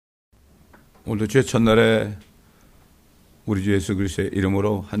오늘도 주의 첫날에 우리 주 예수 그리스도의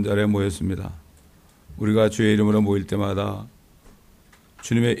이름으로 한 자리에 모였습니다. 우리가 주의 이름으로 모일 때마다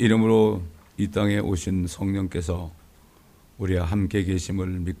주님의 이름으로 이 땅에 오신 성령께서 우리와 함께 계심을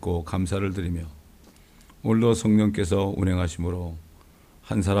믿고 감사를 드리며, 오늘도 성령께서 운행하심으로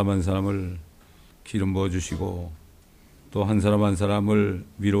한 사람 한 사람을 기름 부어주시고, 또 한 사람 한 사람을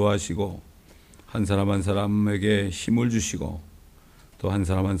위로하시고, 한 사람 한 사람에게 힘을 주시고, 또 한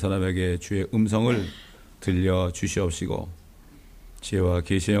사람 한 사람에게 주의 음성을 들려주시옵시고, 지혜와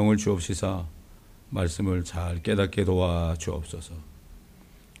계시의 영을 주옵시사 말씀을 잘 깨닫게 도와주옵소서.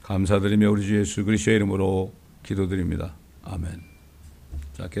 감사드리며 우리 주 예수 그리스도의 이름으로 기도드립니다. 아멘.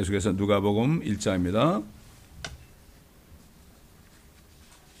 자, 계속해서 누가복음 1장입니다.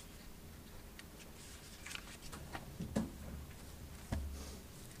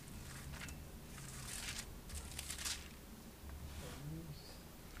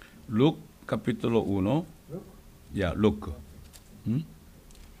 Luke capítulo 1. Ya, Luke.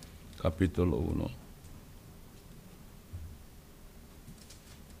 Capítulo 1.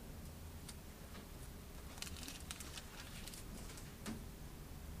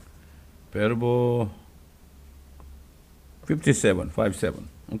 Verbo 57.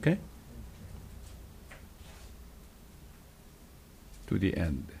 Okay? To the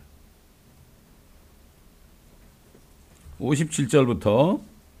end. 57절부터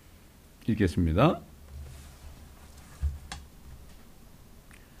읽겠습니다.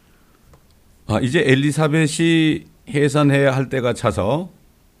 이제 엘리사벳이 해산해야 할 때가 차서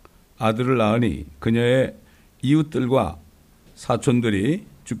아들을 낳으니 그녀의 이웃들과 사촌들이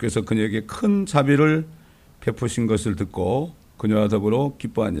주께서 그녀에게 큰 자비를 베푸신 것을 듣고 그녀와 더불어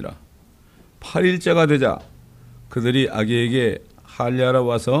기뻐하니라. 8일째가 되자 그들이 아기에게 할례하러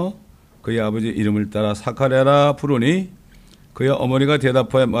와서 그의 아버지 이름을 따라 사카랴라 부르니, 그의 어머니가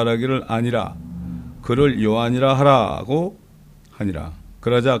대답하여 말하기를 아니라 그를 요한이라 하라고 하니라.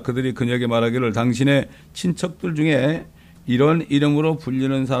 그러자 그들이 그녀에게 말하기를 당신의 친척들 중에 이런 이름으로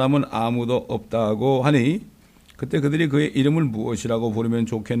불리는 사람은 아무도 없다고 하니, 그때 그들이 그의 이름을 무엇이라고 부르면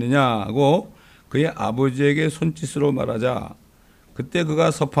좋겠느냐고 그의 아버지에게 손짓으로 말하자, 그때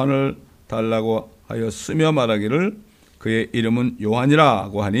그가 서판을 달라고 하여 쓰며 말하기를 그의 이름은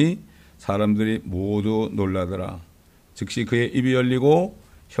요한이라고 하니 사람들이 모두 놀라더라. 즉시 그의 입이 열리고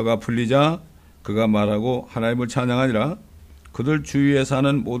혀가 풀리자 그가 말하고 하나님을 찬양하니라. 그들 주위에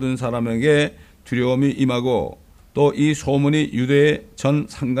사는 모든 사람에게 두려움이 임하고 또 이 소문이 유대의 전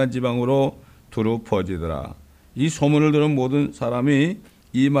산간지방으로 두루 퍼지더라. 이 소문을 들은 모든 사람이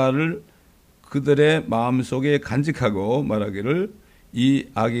이 말을 그들의 마음속에 간직하고 말하기를 이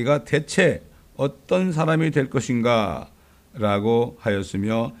아기가 대체 어떤 사람이 될 것인가 라고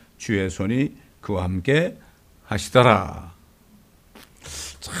하였으며 주의 손이 그와 함께 하시더라.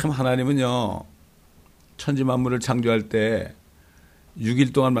 참, 하나님은요 천지 만물을 창조할 때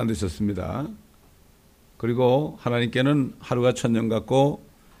 6일 동안 만드셨습니다. 그리고 하나님께는 하루가 1000년 같고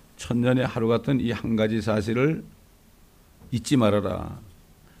 1000년의 하루 같은 이 한 가지 사실을 잊지 말아라.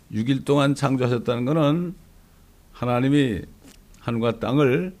 6일 동안 창조하셨다는 것은 하나님이 하늘과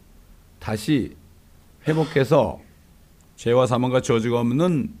땅을 다시 회복해서 죄와 사망과 저주가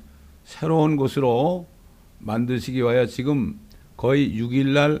없는 새로운 곳으로 만드시기 위하여 지금 거의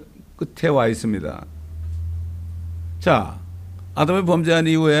 6일날 끝에 와 있습니다. 자, 아담이 범죄한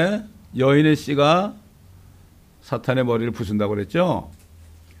이후에 여인의 씨가 사탄의 머리를 부순다고 그랬죠.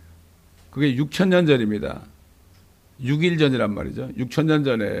 그게 6000년 전입니다. 6일 전이란 말이죠. 6000년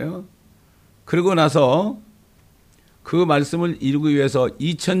전이에요. 그러고 나서 그 말씀을 이루기 위해서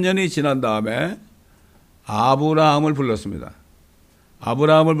 2000년이 지난 다음에 아브라함을 불렀습니다.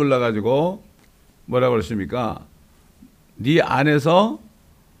 아브라함을 불러가지고 뭐라고 그랬습니까? 네 안에서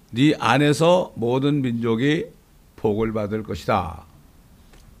모든 민족이 복을 받을 것이다.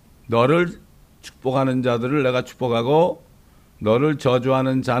 너를 축복하는 자들을 내가 축복하고 너를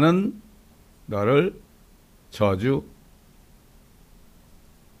저주하는 자는 너를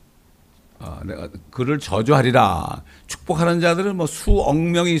내가 그를 저주하리라. 축복하는 자들은 뭐 수억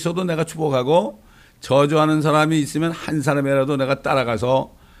명이 있어도 내가 축복하고, 저주하는 사람이 있으면 한 사람이라도 내가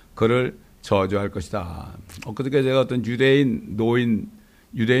따라가서 그를 저주할 것이다. 그저께 제가 어떤 유대인 노인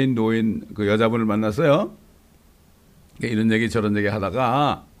그 여자분을 만났어요. 이런 얘기 저런 얘기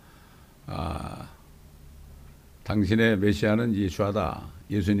하다가 당신의 메시아는 예수하다,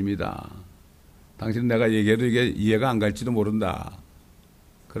 예수님이다. 당신은 내가 얘기해도 이게 이해가 안 갈지도 모른다.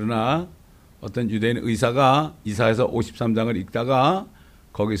 그러나 어떤 유대인 의사가 이사야서 53장을 읽다가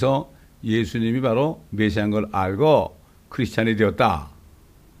거기서 예수님이 바로 메시아인 걸 알고 크리스찬이 되었다.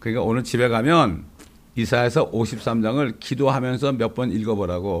 그러니까 오늘 집에 가면 이사야서 53장을 기도하면서 몇 번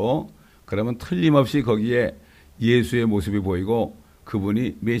읽어보라고 그러면 틀림없이 거기에 예수의 모습이 보이고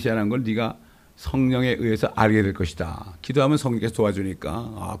그분이 메시아라는 걸 네가 성령에 의해서 알게 될 것이다. 기도하면 성령께서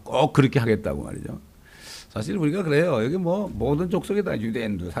도와주니까 꼭 그렇게 하겠다고 말이죠. 사실 우리가 그래요. 여기 뭐 모든 족속이 다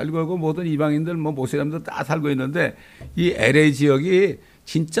유대인도 살고 있고 모든 이방인들 뭐 모슬람도 다 살고 있는데 이 LA 지역이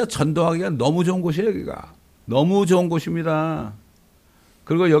진짜 전도하기가 너무 좋은 곳이에요. 여기가 너무 좋은 곳입니다.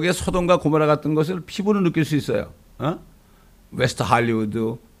 그리고 여기에 소돔과 고모라 같은 것을 피부로 느낄 수 있어요. 웨스트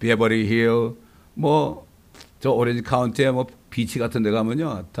할리우드, 베버리 힐, 뭐 저 오렌지 카운티에 뭐 비치 같은 데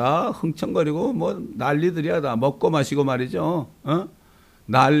가면요 다 흥청거리고 뭐 난리들이야. 다 먹고 마시고 말이죠.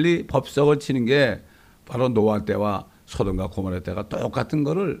 난리 법석을 치는 게 바로 노아 때와 소돔과 고모라 때가 똑같은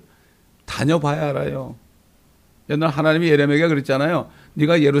거를 다녀봐야 알아요. 옛날 하나님이 예레미야에게 그랬잖아요.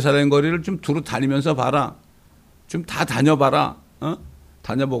 네가 예루살렘 거리를 좀 두루 다니면서 봐라. 좀 다 다녀봐라.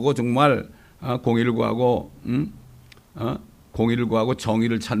 다녀보고 정말 공의를 구하고 공의를 구하고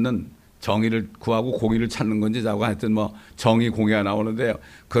정의를 구하고 공의를 찾는 건지 자고 하여튼 뭐 정의 공의가 나오는데요.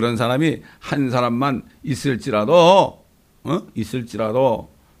 그런 사람이 한 사람만 있을지라도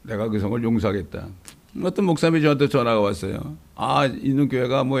내가 그 성을 용서하겠다. 어떤 목사님이 저한테 전화가 왔어요. 있는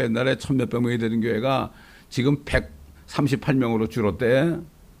교회가 뭐 옛날에 1000몇백 명이 되는 교회가 지금 138명으로 줄었대.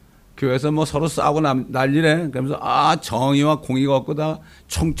 교회에서 뭐 서로 싸우고 난리래. 그러면서 정의와 공의가 없고 다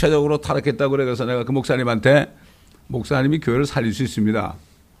총체적으로 타락했다고 그래. 그래서 내가 그 목사님한테 목사님이 교회를 살릴 수 있습니다.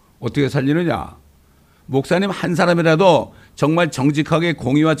 어떻게 살리느냐? 목사님 한 사람이라도 정말 정직하게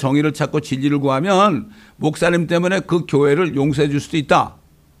공의와 정의를 찾고 진리를 구하면 목사님 때문에 그 교회를 용서해 줄 수도 있다.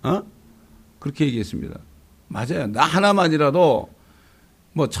 그렇게 얘기했습니다. 맞아요. 나 하나만이라도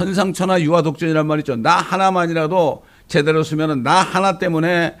뭐 천상천하 유아독존이란 말 있죠. 나 하나만이라도 제대로 쓰면은 나 하나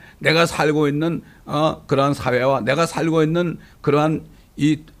때문에 내가 살고 있는 그러한 사회와 내가 살고 있는 그러한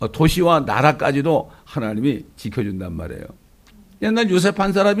이 도시와 나라까지도 하나님이 지켜준단 말이에요. 옛날 요셉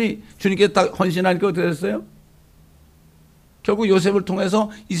한 사람이 주님께 딱 헌신하니까 어떻게 됐어요? 결국 요셉을 통해서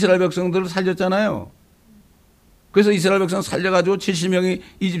이스라엘 백성들을 살렸잖아요. 그래서 이스라엘 백성 살려가지고 70명이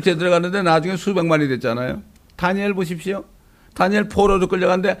이집트에 들어갔는데 나중에 수백만이 됐잖아요. 다니엘 보십시오. 다니엘 포로로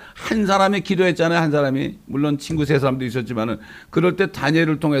끌려갔는데 한 사람이 기도했잖아요. 한 사람이. 물론 친구 세 사람도 있었지만은 그럴 때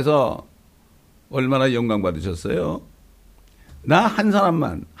다니엘을 통해서 얼마나 영광 받으셨어요. 나 한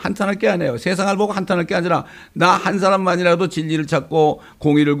사람만 한탄할 게 아니에요. 세상을 보고 한탄할 게 아니라 나 한 사람만이라도 진리를 찾고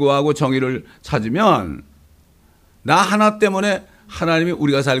공의를 구하고 정의를 찾으면 나 하나 때문에 하나님이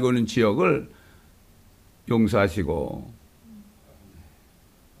우리가 살고 있는 지역을 용서하시고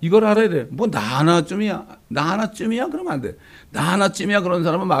이걸 알아야 돼. 뭐 나 하나쯤이야. 그러면 안 돼. 나 하나쯤이야. 그런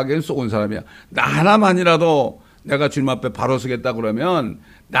사람은 마귀에 쏘은 사람이야. 나 하나만이라도 내가 주님 앞에 바로 서겠다 그러면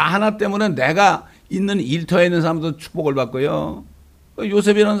나 하나 때문에 내가 있는 일터에 있는 사람도 축복을 받고요.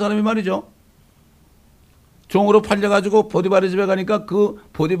 요셉이라는 사람이 말이죠. 종으로 팔려가지고 보디발의 집에 가니까 그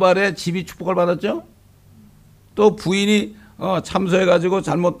보디발의 집이 축복을 받았죠. 또 부인이 참소해가지고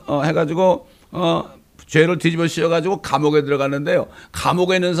잘못해가지고 죄를 뒤집어 씌워가지고 감옥에 들어갔는데요.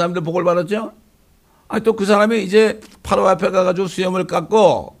 감옥에 있는 사람들 복을 받았죠. 또 그 사람이 이제 바로 앞에 가가지고 수염을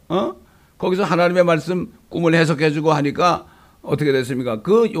깎고 거기서 하나님의 말씀 꿈을 해석해주고 하니까 어떻게 됐습니까?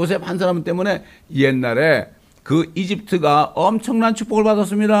 그 요셉 한 사람 때문에 옛날에 그 이집트가 엄청난 축복을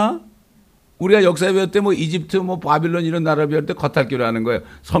받았습니다. 우리가 역사에 배울 때 뭐 이집트 뭐 바빌론 이런 나라를 배울 때 겉핥기로 하는 거예요.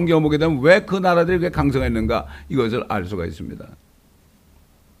 성경을 보게 되면 왜 그 나라들이 그렇게 강성했는가 이것을 알 수가 있습니다.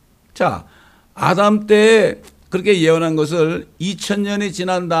 자, 아담 때 그렇게 예언한 것을 2000년이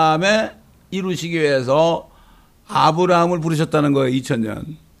지난 다음에 이루시기 위해서 아브라함을 부르셨다는 거예요.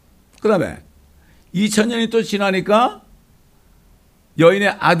 2000년. 그 다음에 2000년이 또 지나니까 여인의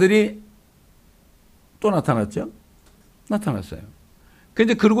아들이 또 나타났죠. 나타났어요.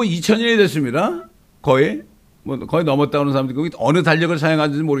 근데 그리고 2000년이 됐습니다. 거의 넘었다 하는 사람들이 어느 달력을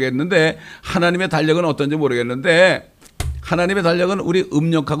사용하는지 모르겠는데 하나님의 달력은 어떤지 모르겠는데 하나님의 달력은 우리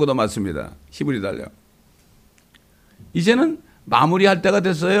음력하고도 맞습니다. 히브리 달력. 이제는 마무리할 때가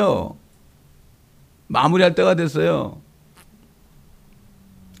됐어요.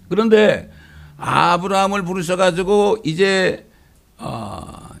 그런데 아브라함을 부르셔가지고 이제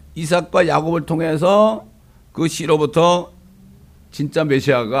이삭과 야곱을 통해서 그 씨로부터 진짜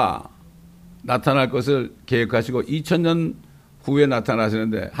메시아가 나타날 것을 계획하시고 2000년 후에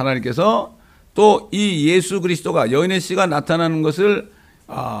나타나시는데 하나님께서 또 이 예수 그리스도가 여인의 씨가 나타나는 것을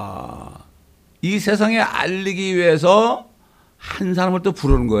이 세상에 알리기 위해서 한 사람을 또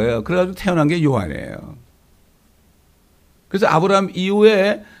부르는 거예요. 그래가지고 태어난 게 요한이에요. 그래서 아브라함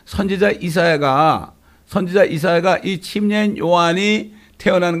이후에 선지자 이사야가 이 침례인 요한이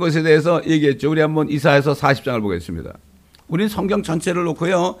태어나는 것에 대해서 얘기했죠. 우리 한번 이사야서 40장을 보겠습니다. 우리는 성경 전체를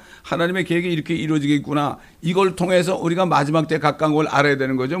놓고요, 하나님의 계획이 이렇게 이루어지겠구나, 이걸 통해서 우리가 마지막 때 가까운 걸 알아야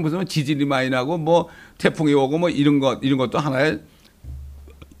되는 거죠. 무슨 지진이 많이 나고 뭐 태풍이 오고 뭐 이런 것도 하나의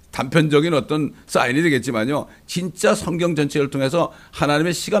단편적인 어떤 사인이 되겠지만요, 진짜 성경 전체를 통해서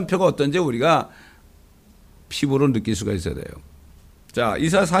하나님의 시간표가 어떤지 우리가 피부로 느낄 수가 있어야 돼요. 자,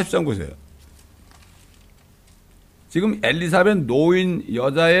 이사야 40장 보세요. 지금 엘리사벳 노인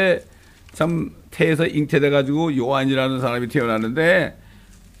여자의 참 태에서 잉태돼가지고 요한이라는 사람이 태어났는데,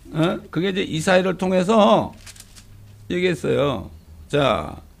 그게 이제 이사야를 통해서 얘기했어요.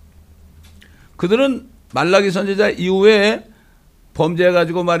 자, 그들은 말라기 선지자 이후에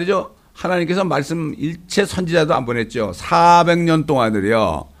범죄해가지고 말이죠, 하나님께서 말씀 일체 선지자도 안 보냈죠. 400년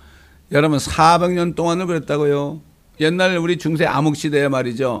동안을요. 여러분 400년 동안을 그랬다고요. 옛날 우리 중세 암흑시대에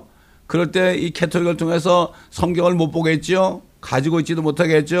말이죠, 그럴 때 이 캐톨릭을 통해서 성경을 못 보겠죠. 가지고 있지도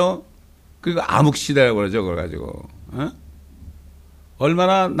못하겠죠. 그거 암흑시대라고 그러죠. 그걸 가지고.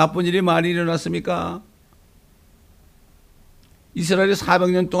 얼마나 나쁜 일이 많이 일어났습니까? 이스라엘이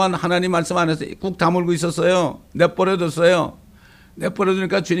 400년 동안 하나님 말씀 안에서 꾹 다물고 있었어요. 내버려뒀어요.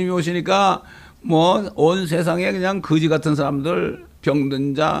 내버려두니까 주님이 오시니까 뭐 온 세상에 그냥 거지 같은 사람들,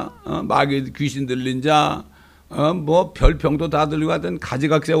 병든 자, 마귀 귀신 들린 자, 뭐 별병도 다 들리고 하여튼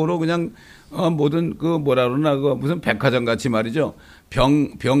가지각색으로 그냥 모든 그 뭐라 그러나 그 무슨 백화점 같이 말이죠.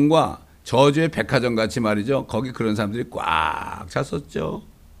 병과 저주의 백화점 같이 말이죠. 거기 그런 사람들이 꽉 찼었죠.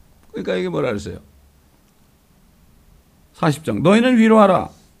 그러니까 이게 뭐라 그랬어요? 40장. 너희는 위로하라.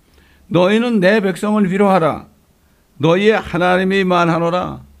 너희는 내 백성을 위로하라. 너희의 하나님이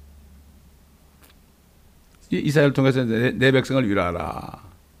만하노라. 이사야를 통해서 내 백성을 위로하라.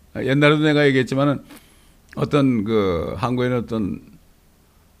 옛날에도 내가 얘기했지만은 어떤 그 한국에는 어떤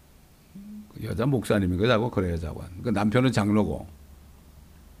여자 목사님인가 자고 그래 여자관. 그 남편은 장로고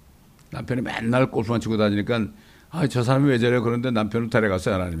남편이 맨날 골프만 치고 다니니까 저 사람이 왜 저래 그런데 남편을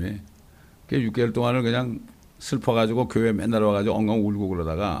데려갔어요 하나님이. 그 6개월 동안을 그냥 슬퍼가지고 교회 맨날 와가지고 엉엉 울고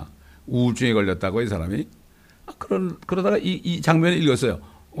그러다가 우울증에 걸렸다고 이 사람이. 그러다가 이 장면을 읽었어요.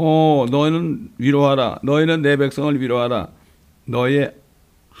 너희는 위로하라. 너희는 내 백성을 위로하라. 너의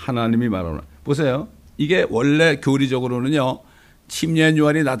하나님이 말하노라. 보세요. 이게 원래 교리적으로는요, 침례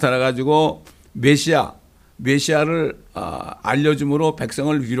요한이 나타나가지고 메시아를 알려줌으로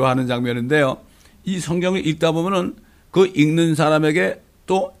백성을 위로하는 장면인데요. 이 성경을 읽다 보면은 그 읽는 사람에게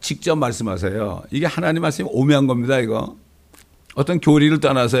또 직접 말씀하세요. 이게 하나님 말씀이 오묘한 겁니다, 이거. 어떤 교리를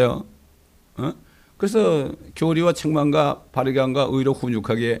떠나서요. 그래서 교리와 책망과 바르게 함과 의로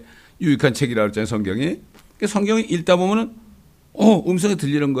훈육하기에 유익한 책이라고 했잖아요, 성경이. 성경을 읽다 보면은, 음성이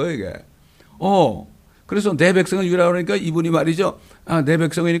들리는 거예요, 이게. 그래서 내 백성을 위로하라 그러니까 이분이 말이죠. 내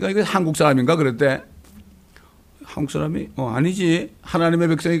백성이니까 이거 한국 사람인가 그랬대. 한국 사람이? 아니지. 하나님의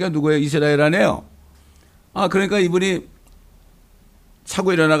백성이니까 누구예요? 이스라엘 아니에요. 그러니까 이분이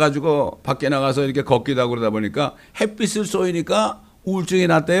자고 일어나가지고 밖에 나가서 이렇게 걷기도 하고 그러다 보니까 햇빛을 쏘이니까 우울증이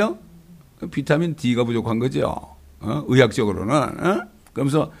났대요. 비타민 D가 부족한 거죠. 의학적으로는.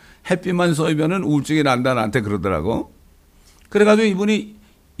 그러면서 햇빛만 쏘이면은 우울증이 난다 나한테 그러더라고. 그래가지고 이분이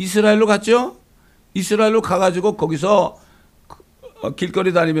이스라엘로 갔죠. 이스라엘로 가가지고 거기서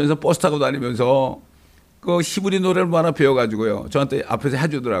길거리 다니면서 버스 타고 다니면서 그 히브리 노래를 뭐 하나 배워가지고요. 저한테 앞에서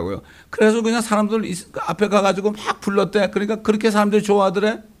해주더라고요. 그래서 그냥 사람들 앞에 가가지고 막 불렀대. 그러니까 그렇게 사람들이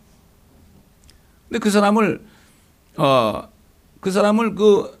좋아하더래. 근데 그 사람을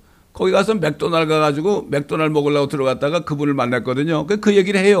거기 가서 맥도날 가가지고 맥도날 먹으려고 들어갔다가 그분을 만났거든요. 그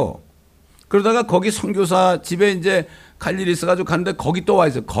얘기를 해요. 그러다가 거기 선교사 집에 이제 갈 일이 있어가지고 갔는데 거기 또 와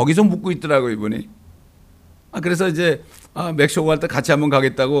있어요. 거기서 묵고 있더라고요, 이분이. 그래서 이제 멕시코 갈 때 같이 한번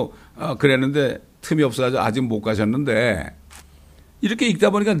가겠다고 그랬는데 틈이 없어가지고 아직 못 가셨는데 이렇게 읽다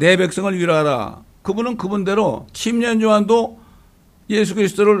보니까 내 백성을 위로하라. 그분은 그분대로 침례 요한도 예수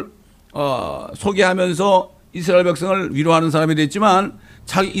그리스도를 소개하면서 이스라엘 백성을 위로하는 사람이 됐지만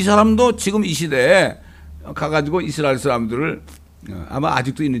이 사람도 지금 이 시대에 가가지고 이스라엘 사람들을 아마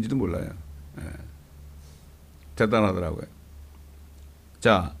아직도 있는지도 몰라요. 대단하더라고요.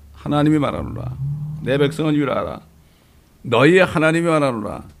 자, 하나님이 말하노라. 내 백성을 위로하라. 너희의 하나님이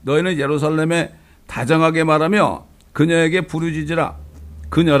말하노라. 너희는 예루살렘에 다정하게 말하며 그녀에게 부르짖으라.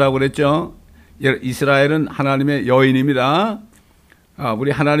 그녀라고 그랬죠. 이스라엘은 하나님의 여인입니다.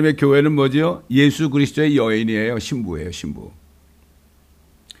 우리 하나님의 교회는 뭐지요? 예수 그리스도의 여인이에요. 신부예요. 신부.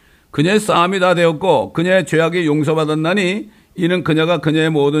 그녀의 싸움이 다 되었고 그녀의 죄악이 용서받았나니 이는 그녀가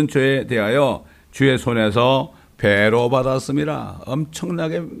그녀의 모든 죄에 대하여 주의 손에서 배로 받았습니다.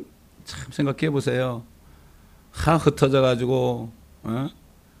 엄청나게 참 생각해 보세요. 흩어져 가지고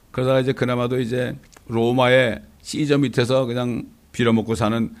그러다가 이제 그나마도 이제 로마의 시저 밑에서 그냥 빌어먹고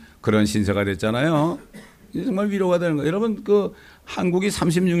사는 그런 신세가 됐잖아요. 정말 위로가 되는 거예요. 여러분, 그 한국이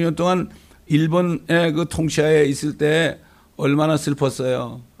 36년 동안 일본의 그 통치하에 있을 때 얼마나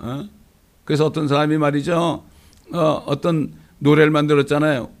슬펐어요. 그래서 어떤 사람이 말이죠, 어떤 노래를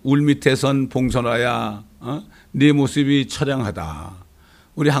만들었잖아요. 울 밑에 선 봉선화야, 네 모습이 처량하다.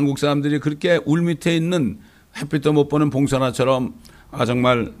 우리 한국 사람들이 그렇게 울 밑에 있는 햇빛도 못 보는 봉선화처럼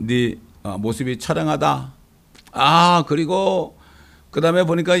정말 네 모습이 처량하다. 그리고 그 다음에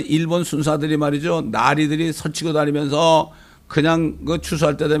보니까 일본 순사들이 말이죠, 나리들이 설치고 다니면서 그냥 그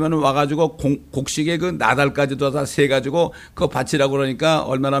추수할 때 되면 와가지고 곡식에 그 나달까지도 다 세가지고 그거 바치라고 그러니까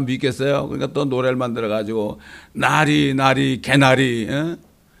얼마나 믿겠어요. 그러니까 또 노래를 만들어가지고 나리, 나리, 개나리,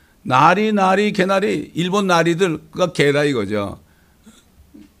 나리, 나리, 개나리, 일본 나리들, 그가 개다 이거죠.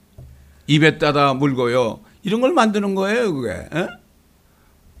 입에 따다 물고요. 이런 걸 만드는 거예요, 그게.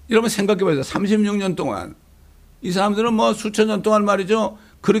 여러분 생각해 보세요. 36년 동안. 이 사람들은 뭐 수천 년 동안 말이죠.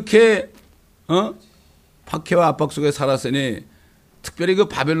 그렇게, 박해와 압박 속에 살았으니, 특별히 그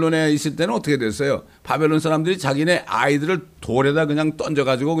바벨론에 있을 때는 어떻게 됐어요? 바벨론 사람들이 자기네 아이들을 돌에다 그냥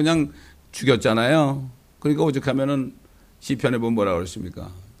던져가지고 그냥 죽였잖아요. 그러니까 오죽하면은 시편에 보면 뭐라고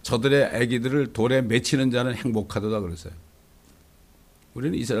그랬습니까? 저들의 아기들을 돌에 맺히는 자는 행복하도다 그랬어요.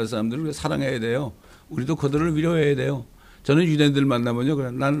 우리는 이스라엘 사람들을 사랑해야 돼요. 우리도 그들을 위로해야 돼요. 저는 유대인들 만나면요,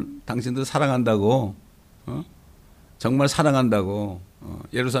 그래, 난 당신들 사랑한다고, 정말 사랑한다고,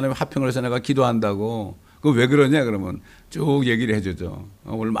 예루살렘 화평을 해서 내가 기도한다고. 그 왜 그러냐 그러면 쭉 얘기를 해주죠.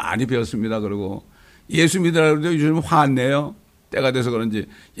 오늘 많이 배웠습니다. 그러고 예수 믿으라 그러는데 요즘 화 안 내요. 때가 돼서 그런지.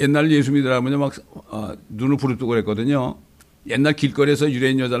 옛날 예수 믿으라 하면 막 눈을 부릅뜨고 그랬거든요. 옛날 길거리에서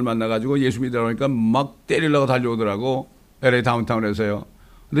유대인 여자를 만나가지고 예수 믿으라 그러니까 막 때리려고 달려오더라고. LA 다운타운에서요.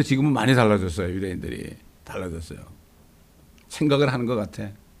 근데 지금은 많이 달라졌어요. 유대인들이 달라졌어요. 생각을 하는 것 같아.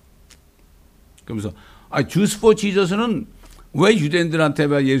 그러면서 주스 포 지저스는 왜 유대인들한테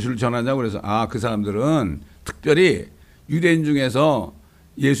예수를 전하냐고 그래서 그 사람들은 특별히 유대인 중에서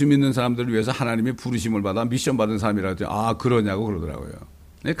예수 믿는 사람들을 위해서 하나님이 부르심을 받아 미션 받은 사람이라고 했더니 그러냐고 그러더라고요.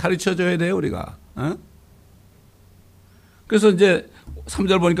 가르쳐줘야 돼요 우리가. 그래서 이제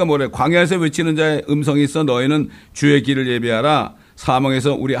 3절 보니까 뭐래? 광야에서 외치는 자의 음성이 있어 너희는 주의 길을 예비하라.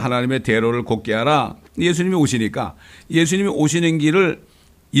 사망에서 우리 하나님의 대로를 곧게 하라. 예수님이 오시니까 예수님이 오시는 길을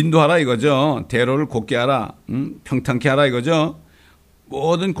인도하라 이거죠. 대로를 곧게 하라. 평탄케 하라 이거죠.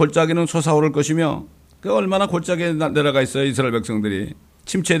 모든 골짜기는 솟아오를 것이며 그 얼마나 골짜기에 내려가 있어요. 이스라엘 백성들이.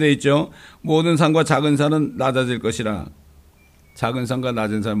 침체되어 있죠. 모든 산과 작은 산은 낮아질 것이라. 작은 산과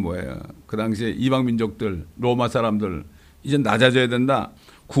낮은 산은 뭐예요? 그 당시에 이방 민족들, 로마 사람들 이제 낮아져야 된다.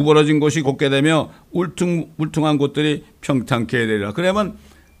 구부러진 곳이 곧게 되며 울퉁한 곳들이 평탄케 되리라. 그러면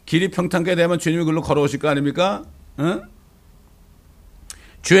길이 평탄케 되면 주님이 그걸로 걸어오실 거 아닙니까?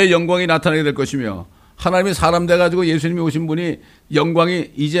 주의 영광이 나타나게 될 것이며 하나님이 사람 돼가지고 예수님이 오신 분이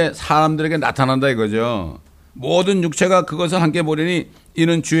영광이 이제 사람들에게 나타난다 이거죠. 모든 육체가 그것을 함께 보리니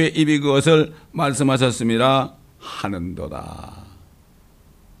이는 주의 입이 그것을 말씀하셨습니다 하는도다.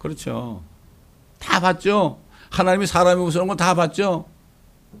 그렇죠. 다 봤죠. 하나님이 사람이 무서운 건 다 봤죠.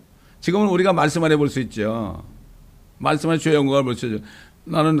 지금은 우리가 말씀 안에 볼 수 있죠. 말씀 안에 주의 영광을 볼 수 있죠.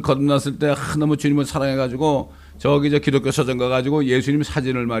 나는 거듭났을 때 너무 주님을 사랑해가지고 저기 저 기독교 서점 가가지고 예수님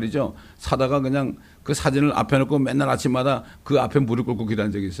사진을 말이죠. 사다가 그냥 그 사진을 앞에 놓고 맨날 아침마다 그 앞에 무릎 꿇고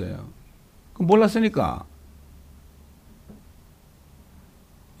기도한 적이 있어요. 그럼 몰랐으니까.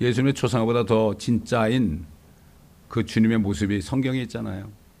 예수님의 초상화보다 더 진짜인 그 주님의 모습이 성경에 있잖아요.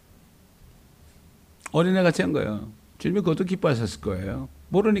 어린애같이 한 거예요. 주님이 그것도 기뻐하셨을 거예요.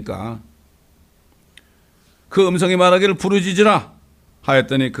 모르니까. 그 음성이 말하기를 부르짖으라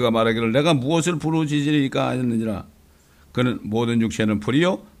하였더니 그가 말하기를 내가 무엇을 부르짖으리까 하였느니라. 그는 모든 육체는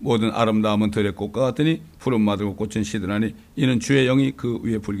풀이요 모든 아름다움은 들의 꽃과 같으니 푸른 마들고 꽃은 시드나니 이는 주의 영이 그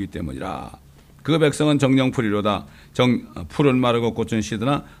위에 불기 때문이라. 그 백성은 정령 풀이로다. 푸른 마르고 꽃은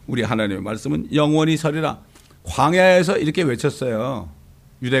시드나 우리 하나님의 말씀은 영원히 서리라. 광야에서 이렇게 외쳤어요.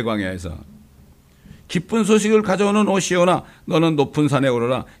 유대 광야에서. 기쁜 소식을 가져오는 오 시온아 너는 높은 산에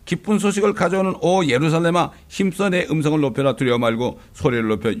오르라. 기쁜 소식을 가져오는 오 예루살렘아 힘써 내 음성을 높여라. 두려워 말고 소리를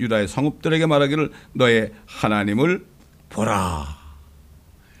높여 유다의 성읍들에게 말하기를 너의 하나님을 보라.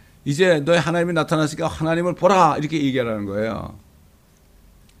 이제 너의 하나님이 나타났으니까 하나님을 보라 이렇게 얘기하라는 거예요.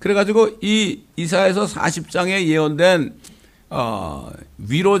 그래가지고 이 이사야서 40장에 예언된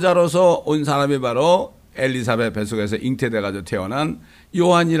위로자로서 온 사람이 바로 엘리사벳 뱃속에서 잉태돼가지고 태어난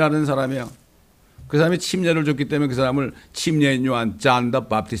요한이라는 사람이에요. 그 사람이 침례를 줬기 때문에 그 사람을 침례인 요한 존 더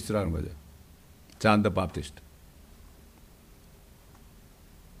바프티스트라는 거죠. 존 더 바프티스트.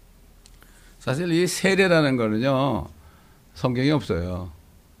 사실 이 세례라는 거는요 성경에 없어요.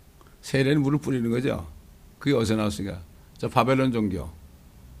 세례는 물을 뿌리는 거죠. 그게 어디서 나왔으니까 저 바벨론 종교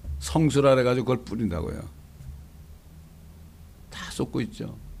성수라 해가지고 그걸 뿌린다고요. 쏟고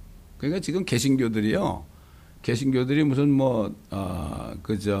있죠. 그러니까 지금 개신교들이요. 개신교들이 무슨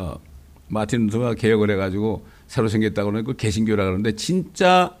마틴 루터가 개혁을 해가지고 새로 생겼다고 그러는 그 개신교라 그러는데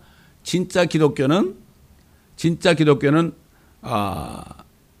진짜 기독교는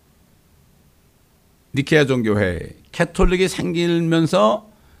니케아 종교회 캐톨릭이 생기면서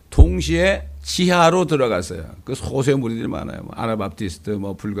동시에 지하로 들어갔어요. 그 소수의 무리들이 많아요. 아나바프티스트,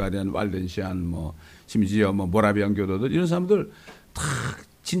 불가리안, waldensian, 심지어 모라비안 교도들 이런 사람들 다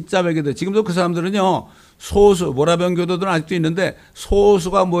진짜 베개들. 지금도 그 사람들은요 소수 모라비안 교도들은 아직도 있는데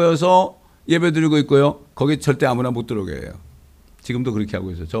소수가 모여서 예배드리고 있고요. 거기 절대 아무나 못 들어오게 해요. 지금도 그렇게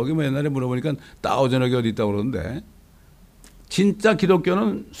하고 있어요. 저기 옛날에 물어보니까 따오전역이 어디 있다고 그러는데 진짜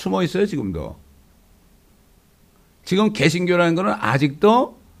기독교는 숨어 있어요. 지금도. 지금 개신교라는 거는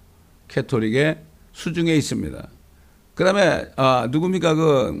아직도 캐톨릭의 수중에 있습니다. 그 다음에 누굽니까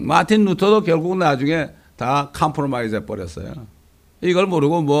그 마틴 루터도 결국은 나중에 다 컴프로마이즈 해버렸어요. 이걸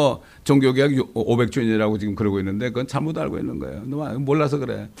모르고 종교개혁 500주년이라고 지금 그러고 있는데 그건 잘못 알고 있는 거예요. 몰라서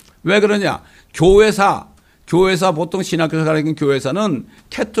그래. 왜 그러냐? 교회사 보통 신학교에서 가르치는 교회사는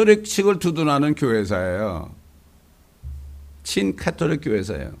캐톨릭식을 두둔하는 교회사예요. 친캐톨릭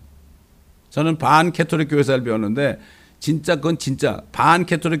교회사예요. 저는 반캐톨릭 교회사를 배웠는데 그건 진짜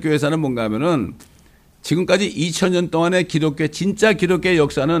반캐톨릭 교회사는 뭔가 하면은 지금까지 2000년 동안의 진짜 기독교의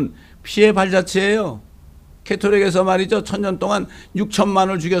역사는 피해 발자취예요. 캐톨릭에서 말이죠. 1000년 동안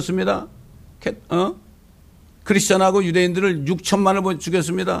 6천만을 죽였습니다. 크리스천하고 유대인들을 6천만을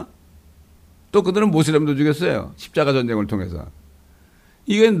죽였습니다. 또 그들은 모슬렘도 죽였어요. 십자가 전쟁을 통해서.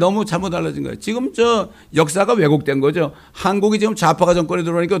 이게 너무 잘못 달라진 거예요. 지금 역사가 왜곡된 거죠. 한국이 지금 좌파가 정권에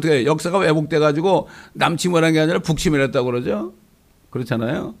들어오니까 어떻게 해요? 역사가 왜곡돼가지고 남침을 한 게 아니라 북침을 했다고 그러죠.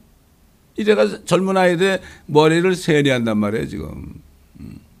 그렇잖아요. 이제가 젊은 아이들의 머리를 세뇌한단 말이에요, 지금.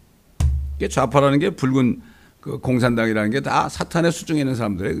 이게 좌파라는 게 붉은 그 공산당이라는 게 다 사탄의 수중에 있는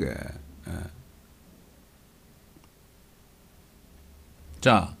사람들이에요, 그게.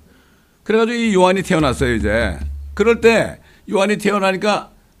 자, 그래가지고 이 요한이 태어났어요, 이제. 그럴 때 요한이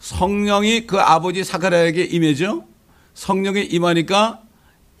태어나니까 성령이 그 아버지 사가랴에게 임해죠. 성령이 임하니까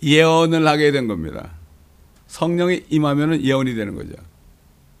예언을 하게 된 겁니다. 성령이 임하면 예언이 되는 거죠.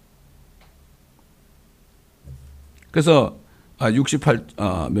 그래서 68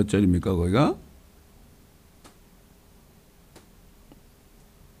 몇 절입니까 거기가?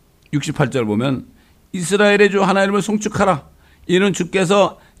 68절 보면 이스라엘의 주 하나님을 송축하라. 이는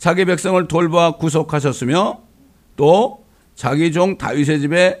주께서 자기 백성을 돌보아 구속하셨으며 또 자기 종 다윗의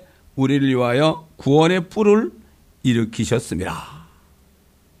집에 우리를 위하여 구원의 뿔을 일으키셨습니다.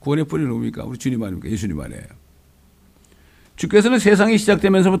 구원의 뿔이 누굽니까? 우리 주님 아닙니까? 예수님 아니에요. 주께서는 세상이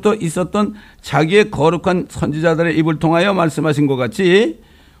시작되면서부터 있었던 자기의 거룩한 선지자들의 입을 통하여 말씀하신 것 같이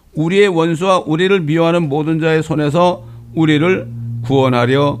우리의 원수와 우리를 미워하는 모든 자의 손에서 우리를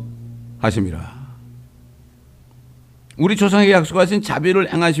구원하려 하심이라. 우리 조상에게 약속하신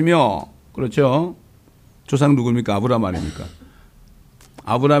자비를 행하시며, 그렇죠? 조상 누굽니까? 아브라함 아닙니까?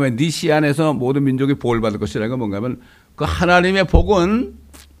 아브라함의 네 씨 안에서 모든 민족이 복을 받을 것이라는 건 뭔가 하면 그 하나님의 복은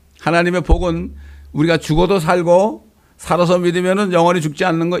우리가 죽어도 살고 살아서 믿으면 영원히 죽지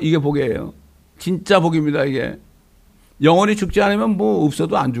않는 거, 이게 복이에요. 진짜 복입니다, 이게. 영원히 죽지 않으면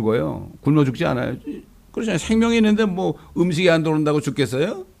없어도 안 죽어요. 굶어 죽지 않아요. 그렇잖아요. 생명이 있는데 음식이 안 들어온다고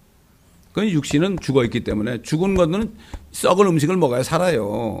죽겠어요? 그건 육신은 죽어 있기 때문에 죽은 것은 썩은 음식을 먹어야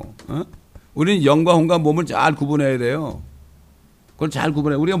살아요. 우리는 영과 혼과 몸을 잘 구분해야 돼요. 그걸 잘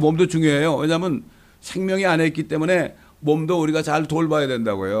구분해. 우리가 몸도 중요해요. 왜냐하면 생명이 안에 있기 때문에 몸도 우리가 잘 돌봐야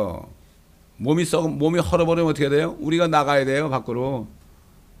된다고요. 몸이 헐어버리면 어떻게 돼요? 우리가 나가야 돼요, 밖으로.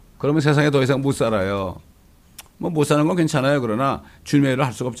 그러면 세상에 더 이상 못 살아요. 못 사는 건 괜찮아요. 그러나 주님의 일을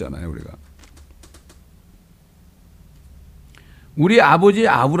할 수가 없잖아요, 우리가. 우리 아버지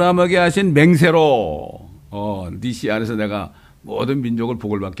아브라함에게 하신 맹세로 네 씨 안에서 내가 모든 민족을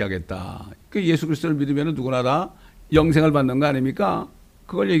복을 받게 하겠다. 그 예수 그리스도를 믿으면 누구나 다 영생을 받는 거 아닙니까?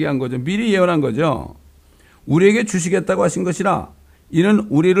 그걸 얘기한 거죠. 미리 예언한 거죠. 우리에게 주시겠다고 하신 것이라 이는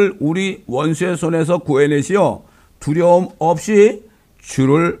우리를 우리 원수의 손에서 구해내시어 두려움 없이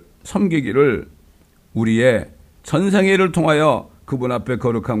주를 섬기기를 우리의 전생의 일을 통하여 그분 앞에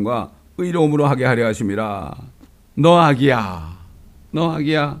거룩함과 의로움으로 하게 하려 하심이라. 너 아기야.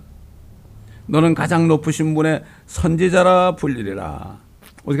 너는 가장 높으신 분의 선지자라 불리리라.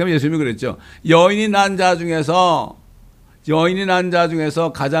 어떻게 하면 예수님이 그랬죠. 여인이 난 자 중에서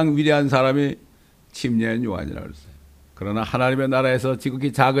가장 위대한 사람이 침례한 요한이라고 그랬어요. 그러나 하나님의 나라에서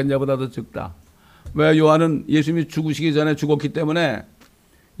지극히 작은 자보다도 적다. 왜? 요한은 예수님이 죽으시기 전에 죽었기 때문에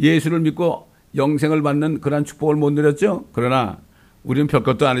예수를 믿고 영생을 받는 그러한 축복을 못 누렸죠. 그러나 우리는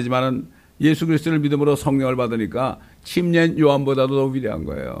별것도 아니지만은 예수 그리스도를 믿음으로 성령을 받으니까 침례 요한보다도 더 위대한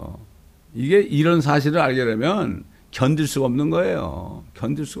거예요. 이게 이런 사실을 알게 되면 견딜 수가 없는 거예요.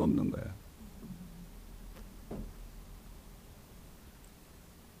 견딜 수가 없는 거예요.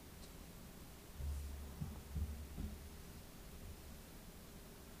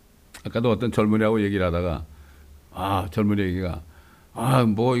 아까도 어떤 젊은이하고 얘기를 하다가 젊은이 얘기가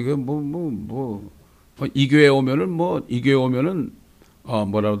이 교회 오면은 이 교회 오면은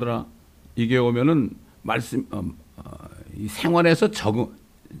뭐라 그러더라? 이 교회 오면은 말씀 이 생활에서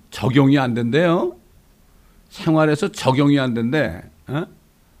적용이 안 된대요. 생활에서 적용이 안 된대.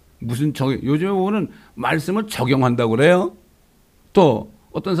 무슨 요즘에 보면 말씀을 적용한다고 그래요. 또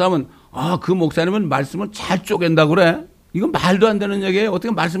어떤 사람은 그 목사님은 말씀을 잘 쪼갠다고 그래. 이건 말도 안 되는 얘기예요.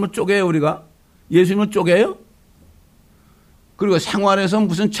 어떻게 말씀을 쪼개요, 우리가? 예수님을 쪼개요? 그리고 생활에서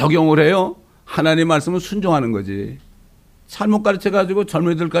무슨 적용을 해요? 하나님 말씀을 순종하는 거지. 잘못 가르쳐가지고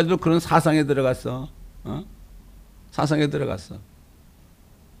젊은이들까지도 그런 사상에 들어갔어. 사상에 들어갔어.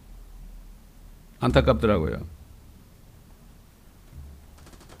 안타깝더라고요.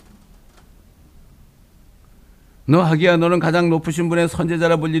 너 하기야 너는 가장 높으신 분의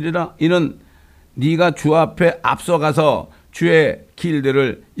선제자라 불리리라. 이는 네가 주 앞에 앞서가서 주의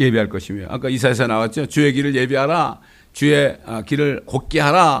길들을 예비할 것이며. 아까 이사야서 나왔죠. 주의 길을 예비하라. 주의 길을 곧게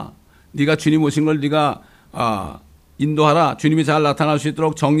하라. 네가 주님 오신 걸 네가 인도하라. 주님이 잘 나타날 수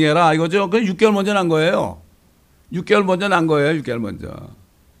있도록 정리해라. 이거죠. 그 6개월 먼저 난 거예요. 6개월 먼저 난 거예요. 6개월 먼저.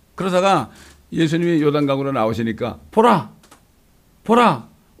 그러다가 예수님이 요단강으로 나오시니까 보라.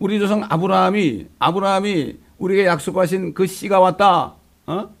 우리 조상 아브라함이 우리에게 약속하신 그 씨가 왔다.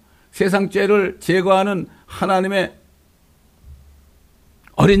 세상 죄를 제거하는 하나님의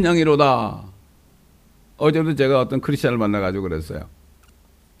어린 양이로다. 어제도 제가 어떤 크리스찬을 만나가지고 그랬어요.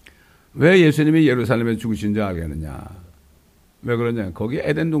 왜 예수님이 예루살렘에 죽으신 줄 알겠느냐? 왜 그러냐? 거기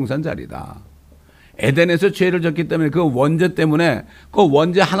에덴 동산 자리다. 에덴에서 죄를 졌기 때문에 그 원죄 때문에 그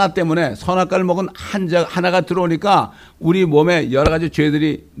원죄 하나 때문에 선악과를 먹은 하나가 들어오니까 우리 몸에 여러 가지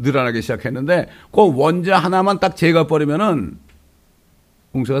죄들이 늘어나기 시작했는데 그 원죄 하나만 딱 제거해버리면은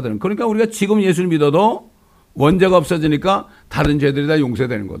용서가 되는. 그러니까 우리가 지금 예수를 믿어도 원죄가 없어지니까 다른 죄들이 다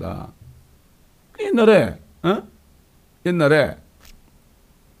용서되는 거다. 옛날에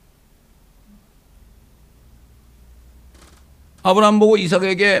아브라함 보고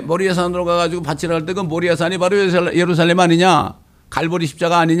이삭에게 모리아산으로 가가지고 바치라 할 때 그 모리아산이 바로 예루살렘 아니냐? 갈보리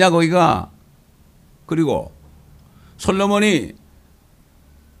십자가 아니냐 거기가. 그리고 솔로몬이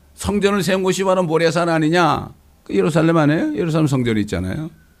성전을 세운 곳이 바로 모리아산 아니냐? 그 예루살렘 아니에요? 예루살렘 성전이 있잖아요.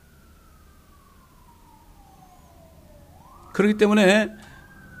 그렇기 때문에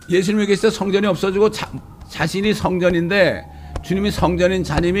예수님이 계실 때 성전이 없어지고 자신이 성전인데 주님이 성전인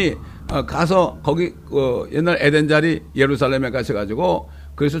자님이 가서 거기 옛날 에덴 자리 예루살렘에 가셔가지고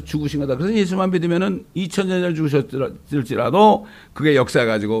그래서 죽으신 거다. 그래서 예수만 믿으면은 2000년을 죽으셨을지라도 그게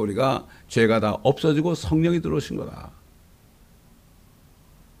역사해가지고 우리가 죄가 다 없어지고 성령이 들어오신 거다.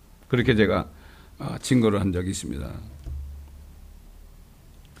 그렇게 제가 증거를 한 적이 있습니다.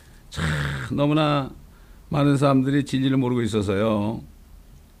 참 너무나 많은 사람들이 진리를 모르고 있어서요.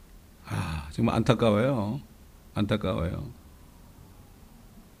 정말 안타까워요.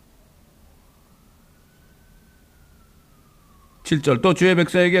 7절 또 주의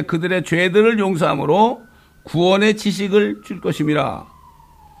백성에게 그들의 죄들을 용서함으로 구원의 지식을 줄 것임이라.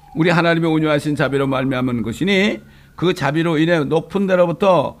 우리 하나님의 온유하신 자비로 말미암은 것이니 그 자비로 인해 높은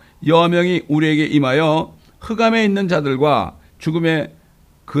데로부터 여명이 우리에게 임하여 흑암에 있는 자들과 죽음의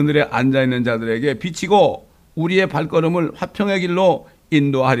그늘에 앉아있는 자들에게 비치고 우리의 발걸음을 화평의 길로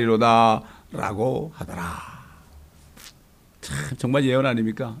인도하리로다 라고 하더라. 참 정말 예언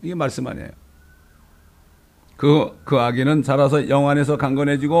아닙니까? 이게 말씀 아니에요. 그 아기는 자라서 영안에서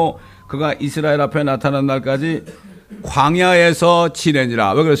강건해지고 그가 이스라엘 앞에 나타난 날까지 광야에서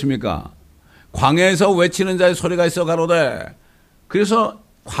지내니라. 왜 그렇습니까? 광야에서 외치는 자의 소리가 있어 가로되. 그래서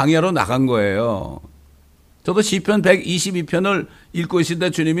광야로 나간 거예요. 저도 시편 122편을 읽고 있을 때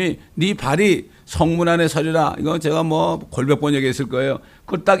주님이 네 발이 성문 안에 서리라. 이거 제가 골백 번 얘기했을 거예요.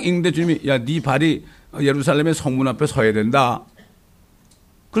 그걸 딱 읽는데 주님이 야, 네 발이 예루살렘의 성문 앞에 서야 된다.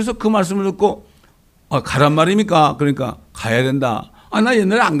 그래서 그 말씀을 듣고 가란 말입니까? 그러니까 가야 된다. 나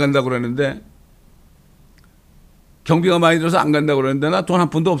옛날에 안 간다고 그랬는데 경비가 많이 들어서 안 간다고 그랬는데 나 돈 한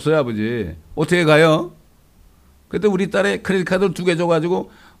푼도 없어요, 아버지. 어떻게 가요? 그때 우리 딸의 크레딧 카드를 2개 줘가지고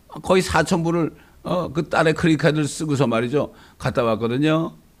거의 4,000불을 그 딸의 크레딧 카드를 쓰고서 말이죠. 갔다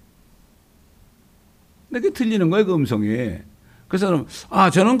왔거든요. 근데 그게 들리는 거예요, 그 음성이. 그래서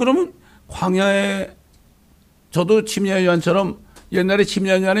저는 그러면 광야에 저도 침례 요한처럼 옛날에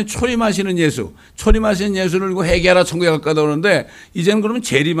 10년 전에 초림하시는 예수, 초림하시는 예수를 두고 회개하라 천국에 갈까 그러는데 이제는 그러면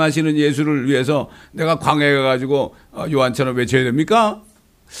재림하시는 예수를 위해서 내가 광야에 가가지고 요한처럼 외쳐야 됩니까?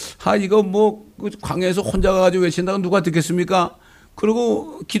 이거 뭐 광야에서 혼자 가가지고 외친다고 누가 듣겠습니까?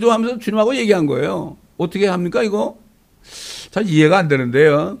 그리고 기도하면서 주님하고 얘기한 거예요. 어떻게 합니까 이거? 잘 이해가 안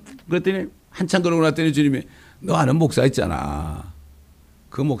되는데요. 그랬더니 한참 그러고 났더니 주님이 너 아는 목사 있잖아.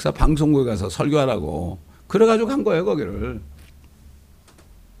 그 목사 방송국에 가서 설교하라고. 그래가지고 간 거예요 거기를.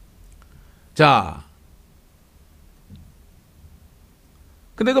 자,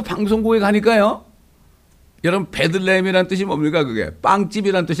 근데 그 방송국에 가니까요. 여러분 베들레헴이란 뜻이 뭡니까 그게?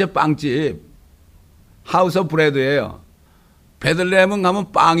 빵집이란 뜻이에요. 빵집. 하우스 오브 브레드예요. 베들레헴은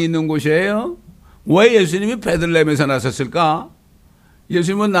가면 빵이 있는 곳이에요. 왜 예수님이 베들레헴에서 나섰을까?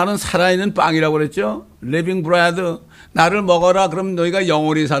 예수님은 나는 살아있는 빵이라고 그랬죠. 리빙 브레드. 나를 먹어라. 그럼 너희가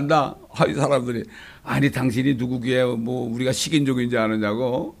영원히 산다. 이 사람들이 아니 당신이 누구기에 뭐 우리가 식인종인지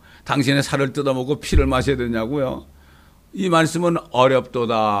아느냐고. 당신의 살을 뜯어먹고 피를 마셔야 되냐고요. 이 말씀은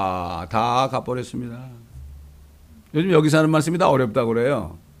어렵도다. 다 갚아버렸습니다. 요즘 여기서 하는 말씀이 다 어렵다고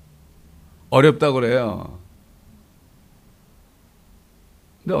그래요. 어렵다고 그래요.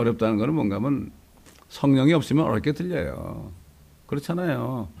 근데 어렵다는 거는 뭔가 하면 성령이 없으면 어렵게 들려요.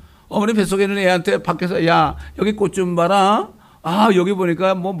 그렇잖아요. 어머니 뱃속에 있는 애한테 밖에서 야 여기 꽃 좀 봐라. 여기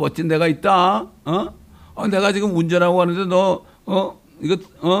보니까 뭐 멋진 데가 있다. 내가 지금 운전하고 가는데 너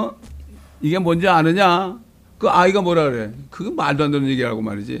이게 뭔지 아느냐? 그 아이가 뭐라 그래? 그게 말도 안 되는 얘기라고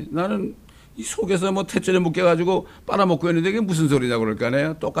말이지. 나는 이 속에서 뭐 태초에 묶여가지고 빨아먹고 있는데 이게 무슨 소리냐고 그럴 거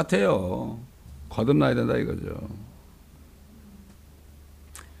아니에요? 똑같아요. 거듭나야 된다 이거죠.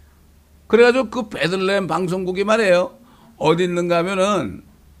 그래가지고 그 베들레헴 방송국이 말이에요. 어디 있는가 하면은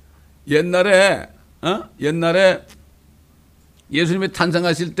옛날에 예수님이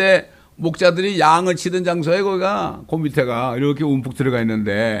탄생하실 때 목자들이 양을 치던 장소에 거기가 그 밑에가 이렇게 움푹 들어가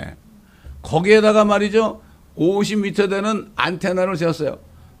있는데 거기에다가 말이죠 50m 되는 안테나를 세웠어요.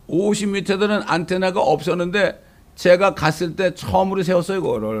 50m 되는 안테나가 없었는데 제가 갔을 때 처음으로 세웠어요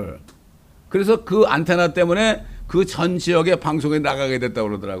그거를. 그래서 그 안테나 때문에 그 전 지역에 방송에 나가게 됐다고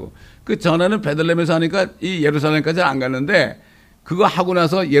그러더라고. 그 전에는 베들레헴에서 하니까 이 예루살렘까지 안 갔는데 그거 하고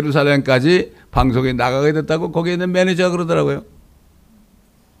나서 예루살렘까지 방송에 나가게 됐다고 거기에 있는 매니저가 그러더라고요.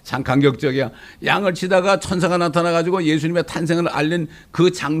 참 감격적이야. 양을 치다가 천사가 나타나가지고 예수님의 탄생을 알린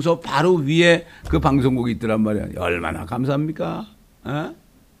그 장소 바로 위에 그 방송국이 있더란 말이야. 얼마나 감사합니까? 에?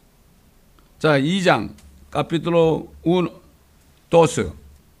 자, 2장 카피톨로 1,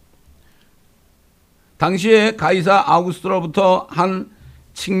 당시에 가이사 아우구스토로부터 한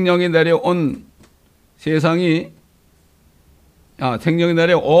칙령이 내려온 생명이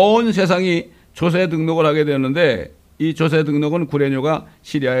온 세상이 조세 등록을 하게 되었는데 이 조세 등록은 구레뇨가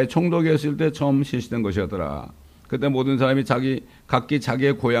시리아에 총독이었을 때 처음 실시된 것이었더라. 그때 모든 사람이 각기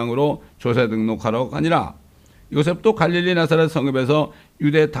자기의 고향으로 조세 등록하러 가니라. 요셉도 갈릴리 나사렛 성읍에서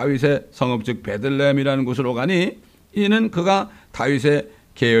유대 다윗의 성읍 즉 베들레헴이라는 곳으로 가니 이는 그가 다윗의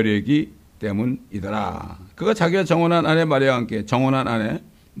계열이기 때문이더라. 그가 자기가 정혼한 아내 마리아와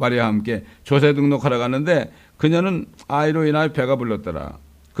함께 조세 등록하러 갔는데 그녀는 아이로 인하여 배가 불렀더라.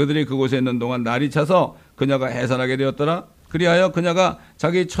 그들이 그곳에 있는 동안 날이 차서 그녀가 해산하게 되었더라. 그리하여 그녀가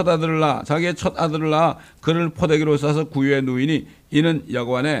자기의 첫 아들을 낳아 그를 포대기로 싸서 구유에 누이니 이는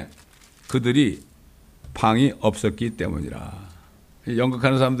여관에 그들이 방이 없었기 때문이라.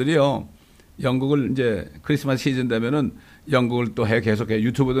 연극하는 사람들이요. 연극을 이제 크리스마스 시즌 되면은 연극을 또 계속해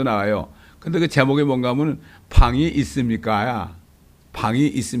유튜브도 나와요. 근데 그 제목이 뭔가 하면 방이 있습니까? 방이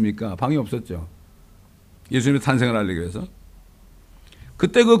있습니까? 방이 없었죠. 예수님의 탄생을 알리기 위해서.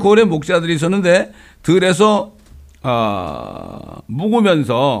 그때 그 고래 목자들이 있었는데 들에서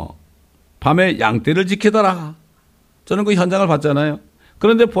묵으면서 밤에 양떼를 지키더라. 저는 그 현장을 봤잖아요.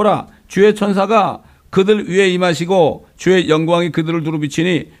 그런데 보라 주의 천사가 그들 위에 임하시고 주의 영광이 그들을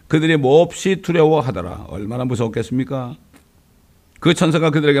두루비치니 그들이 몹시 두려워하더라. 얼마나 무서웠겠습니까? 그 천사가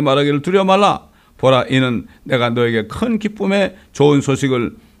그들에게 말하기를 두려워 말라. 보라 이는 내가 너에게 큰 기쁨의 좋은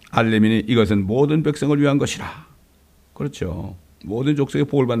소식을 알림이니 이것은 모든 백성을 위한 것이라. 그렇죠. 모든 족속에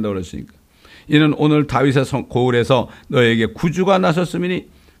복을 받는다고 그랬으니까. 이는 오늘 다윗의 고을에서 너에게 구주가 나섰음이니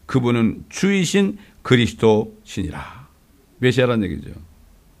그분은 주이신 그리스도시니라. 메시아란 얘기죠.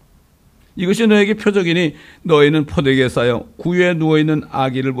 이것이 너에게 표적이니 너희는 포대기에 쌓여 구유에 누워있는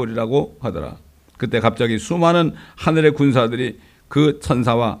아기를 보리라고 하더라. 그때 갑자기 수많은 하늘의 군사들이 그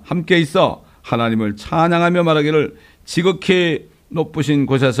천사와 함께 있어 하나님을 찬양하며 말하기를 지극히 높으신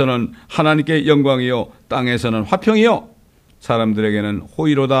곳에서는 하나님께 영광이요 땅에서는 화평이요 사람들에게는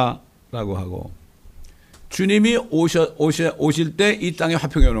호의로다 라고 하고 주님이 오실 때 이 땅에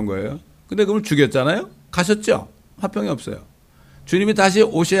화평이 오는 거예요. 근데 그걸 죽였잖아요. 가셨죠. 화평이 없어요. 주님이 다시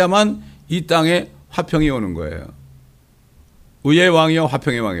오셔야만 이 땅에 화평이 오는 거예요. 의의 왕이요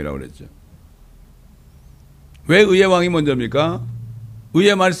화평의 왕이라고 그랬죠. 왜 의의 왕이 먼저입니까?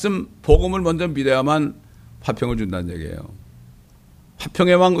 의의 말씀, 복음을 먼저 믿어야만 화평을 준다는 얘기예요.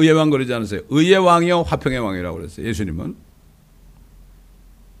 화평의 왕, 의의 왕 그러지 않았어요. 의의 왕이요 화평의 왕이라고 그랬어요. 예수님은.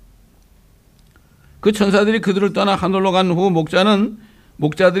 그 천사들이 그들을 떠나 하늘로 간 후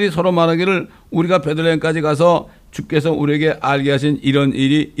목자들이 서로 말하기를 우리가 베들레헴까지 가서 주께서 우리에게 알게 하신 이런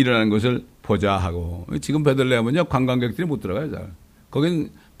일이 일어나는 것을 보자 하고. 지금 베들레헴은요 관광객들이 못 들어가요. 잘.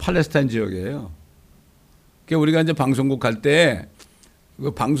 거긴 팔레스타인 지역이에요. 그러니까 우리가 이제 방송국 갈 때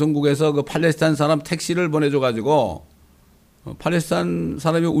그 방송국에서 그 팔레스타인 사람 택시를 보내줘가지고 팔레스타인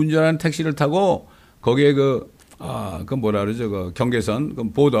사람이 운전하는 택시를 타고 거기에 그 뭐라 그러죠? 그 경계선,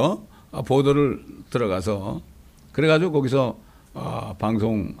 그 보더를 들어가서 그래가지고 거기서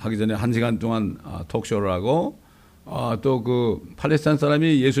방송하기 전에 1시간 동안 톡쇼를 하고 또 그 팔레스타인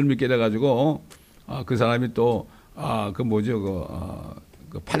사람이 예수를 믿게 돼가지고 그 사람이 또 그 뭐죠?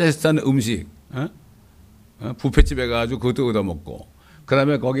 그 팔레스타인 음식 뷔페집에 가가지고 그것도 얻어먹고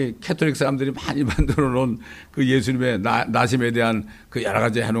그다음에 거기 캐톨릭 사람들이 많이 만들어 놓은 그 예수님의 나심에 대한 그 여러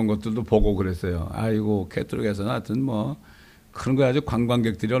가지 해놓은 것들도 보고 그랬어요. 아이고 캐톨릭에서는 하여튼 뭐 그런 거 아주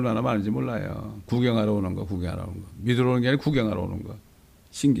관광객들이 얼마나 많은지 몰라요. 구경하러 오는 거. 믿으러 오는 게 아니라 구경하러 오는 거.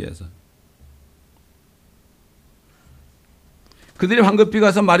 신기해서. 그들이 황급히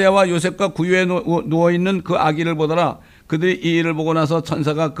가서 마리아와 요셉과 구유에 누워있는 그 아기를 보더라. 그들이 이 일을 보고 나서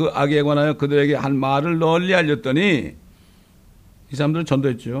천사가 그 아기에 관하여 그들에게 한 말을 널리 알렸더니 이 사람들은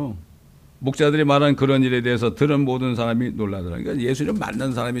전도했죠. 목자들이 말한 그런 일에 대해서 들은 모든 사람이 놀라더라. 그러니까 예수님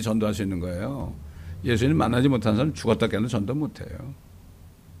만난 사람이 전도할 수 있는 거예요. 예수님 만나지 못한 사람은 죽었다 깨어나 전도 못해요.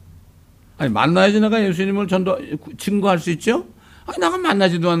 아니 만나야지 내가 예수님을 증거할 수 있죠? 아니 내가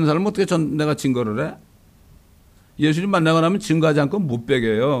만나지도 않는 사람은 어떻게 내가 증거를 해? 예수님 만나고 나면 증거하지 않고 못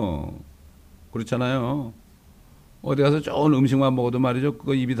베겨요. 그렇잖아요. 어디 가서 좋은 음식만 먹어도 말이죠.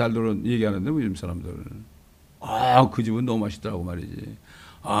 그거 입이 달도록 얘기하는데 요즘 사람들은. 그 집은 너무 맛있더라고 말이지.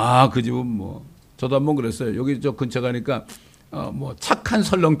 그 집은 뭐 저도 한번 그랬어요. 여기 저 근처 가니까 뭐 착한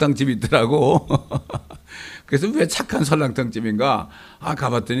설렁탕 집이 있더라고. 그래서 왜 착한 설렁탕 집인가?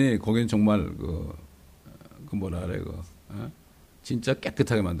 가봤더니 거기는 정말 그 뭐라 그래 진짜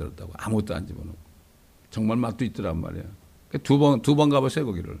깨끗하게 만들었다고. 아무것도 안 집어넣고. 정말 맛도 있더란 말이야. 두 번 가봤어요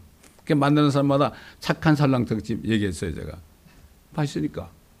거기를. 만나는 사람마다 착한 설렁탕 집 얘기했어요 제가. 맛있으니까.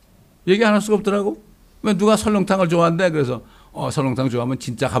 얘기 안 할 수가 없더라고. 왜 누가 설렁탕을 좋아한대? 그래서 설렁탕 좋아하면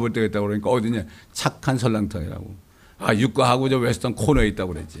진짜 가볼 데가 있다고 그러니까 어디냐? 착한 설렁탕이라고. 육가하고 저 웨스턴 코너에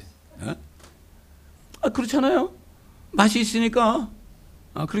있다고 그랬지. 그렇잖아요. 맛이 있으니까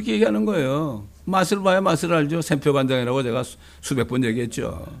그렇게 얘기하는 거예요. 맛을 봐야 맛을 알죠. 샘표간장이라고 제가 수백 번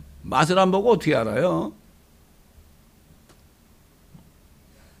얘기했죠. 맛을 안 보고 어떻게 알아요?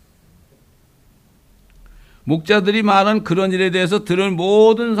 목자들이 말한 그런 일에 대해서 들은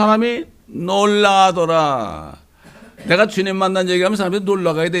모든 사람이 놀라더라. 내가 주님 만난 얘기하면 사람들이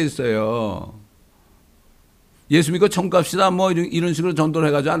놀라가게 돼 있어요. 예수 믿고 천 갑시다 뭐 이런 식으로 전도를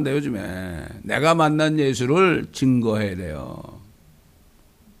해가지고 안 돼요 요즘에. 내가 만난 예수를 증거해야 돼요.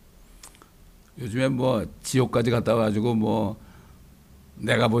 요즘에 뭐 지옥까지 갔다 와가지고 뭐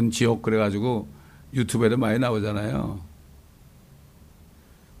내가 본 지옥 그래가지고 유튜브에도 많이 나오잖아요.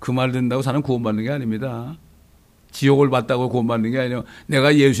 그 말 듣는다고 사람 구원받는 게 아닙니다. 지옥을 봤다고 구원받는 게 아니라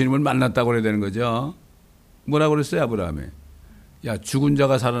내가 예수님을 만났다고 그래야 되는 거죠. 뭐라고 그랬어요 아브라함이? 야 죽은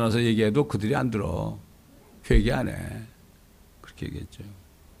자가 살아나서 얘기해도 그들이 안 들어. 회개 안 해. 그렇게 얘기했죠.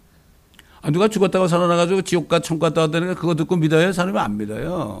 누가 죽었다고 살아나가지고 지옥과 천국 갔다 왔다는 거 그거 듣고 믿어요? 사람이 안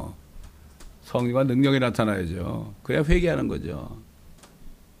믿어요. 성령과 능력이 나타나야죠. 그래야 회개하는 거죠.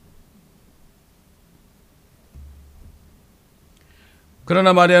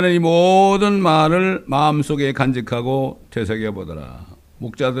 그러나 마리아는 이 모든 말을 마음속에 간직하고 되새겨보더라.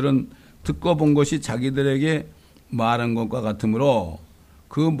 목자들은 듣고 본 것이 자기들에게 말한 것과 같으므로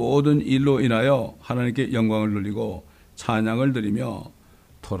그 모든 일로 인하여 하나님께 영광을 돌리고 찬양을 드리며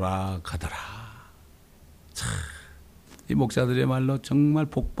돌아가더라. 참, 이 목자들이야말로 정말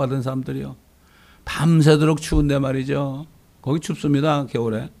복받은 사람들이요. 밤새도록 추운데 말이죠. 거기 춥습니다.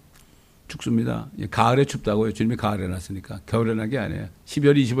 겨울에. 춥습니다. 가을에 춥다고요. 주님이 가을에 났으니까. 겨울에 난 게 아니에요.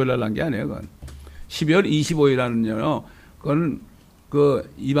 12월 25일 날 난 게 아니에요. 그건. 12월 25일이라는요. 그건 그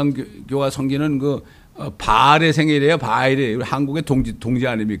이방교가 섬기는 그 바알의 생일이에요. 바알이 한국의 동지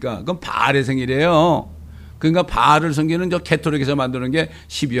아닙니까? 그건 바알의 생일이에요. 그러니까 바알을 섬기는 저 캐톨릭에서 만드는 게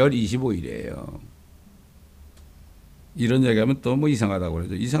 12월 25일이에요. 이런 얘기하면 또 뭐 이상하다고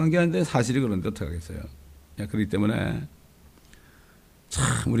그러죠. 이상한 게 아닌데 사실이 그런데 어떡하겠어요. 그렇기 때문에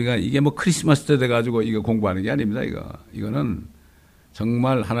참 우리가 이게 뭐 크리스마스 때 돼가지고 이거 공부하는 게 아닙니다. 이거는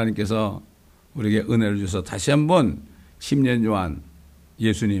정말 하나님께서 우리에게 은혜를 주셔서 다시 한번 10년 요한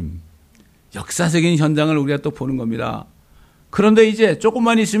예수님 역사적인 현장을 우리가 또 보는 겁니다. 그런데 이제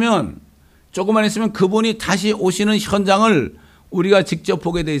조금만 있으면 그분이 다시 오시는 현장을 우리가 직접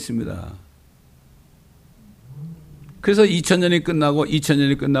보게 되어 있습니다. 그래서 2000년이 끝나도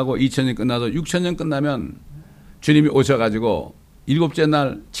 6000년 끝나면 주님이 오셔가지고 일곱째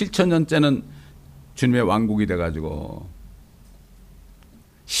날 7000년째는 주님의 왕국이 돼가지고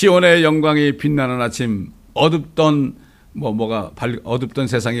시온의 영광이 빛나는 아침 어둡던 어둡던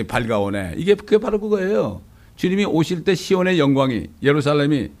세상이 밝아오네. 그게 바로 그거예요. 주님이 오실 때 시온의 영광이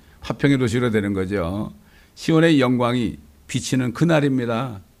예루살렘이 화평의 도시로 되는 거죠. 시온의 영광이 비치는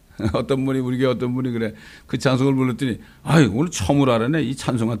그날입니다. 어떤 분이 그래 그 찬송을 불렀더니 오늘 처음으로 알았네. 이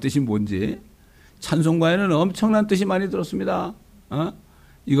찬송한 뜻이 뭔지. 찬송가에는 엄청난 뜻이 많이 들었습니다.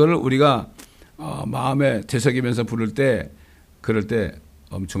 이거를 우리가 마음에 되새기면서 부를 때 그럴 때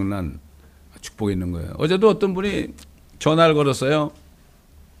엄청난 축복이 있는 거예요. 어제도 어떤 분이 전화를 걸었어요.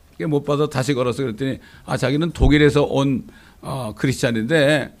 못 받아 다시 걸었어. 그랬더니 자기는 독일에서 온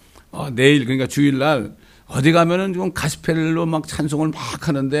크리스찬인데 내일 그러니까 주일날 어디 가면은 좀 가스펠로 막 찬송을 막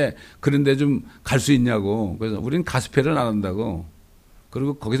하는데 그런데 좀 갈 수 있냐고. 그래서 우리는 가스펠을 안 한다고.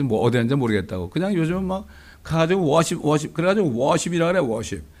 그리고 거기서 뭐 어디 하는지 모르겠다고. 그냥 요즘은 막 가가지고 워십 그래가지고 워십이라 그래.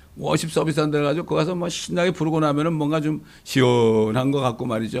 워십 서비스 한다 해가지고 거기 가서 막 신나게 부르고 나면은 뭔가 좀 시원한 것 같고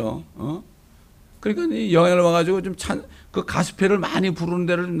말이죠. 그러니까 이 여행을 와가지고 좀 그 가스펠을 많이 부르는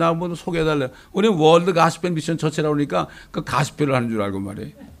데를 나 한번 소개해달래. 우리 월드 가스펠 미션 처치라고 그러니까 그 가스펠을 하는 줄 알고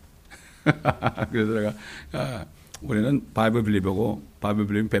말이에요. 그래서 내가 우리는 바이블 빌리버고 바이블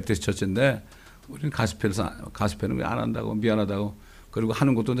빌리버 베프티스트 처치인데 우리는 가스펠은 안 한다고 미안하다고 그리고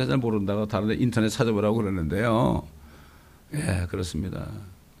하는 것도 잘 모른다고 다른 데 인터넷 찾아보라고 그러는데요. 예, 그렇습니다.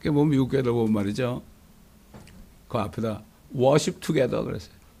 그게 뭐 미국 교회들 보면 말이죠. 그 앞에다 워십 투게더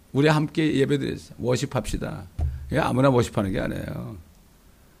그랬어요. 우리 함께 예배드렸어요. 워십 합시다. 아무나 워십하는 게 아니에요.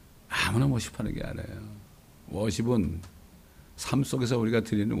 아무나 워십하는 게 아니에요. 워십은 삶 속에서 우리가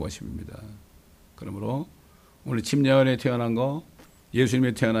드리는 워십입니다. 그러므로 오늘 침례원에 태어난 거,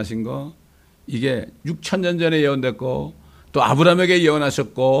 예수님이 태어나신 거, 이게 6000년 전에 예언됐고 또 아브라함에게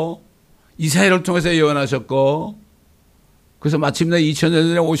예언하셨고 이스라엘을 통해서 예언하셨고 그래서 마침내 2000년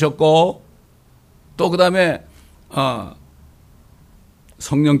전에 오셨고 또 그 다음에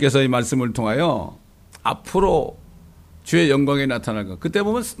성령께서 이 말씀을 통하여 앞으로 주의 영광이 나타날 것. 그때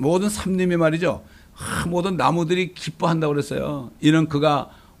보면 모든 삼림이 말이죠. 모든 나무들이 기뻐한다고 그랬어요. 이는 그가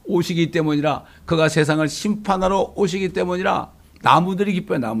오시기 때문이라 그가 세상을 심판하러 오시기 때문이라 나무들이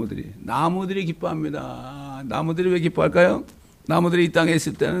기뻐요. 나무들이 기뻐합니다. 나무들이 왜 기뻐할까요? 나무들이 이 땅에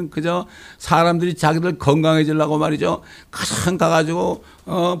있을 때는 그저 사람들이 자기들 건강해지려고 말이죠. 가장 가가지고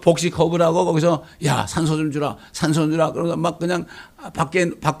복식허브를 하고 거기서 야 산소 좀 주라. 그러면서 막 그냥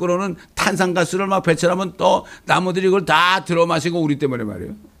밖으로는 탄산가스를 막 배출하면 또 나무들이 그걸 다 들어 마시고 우리 때문에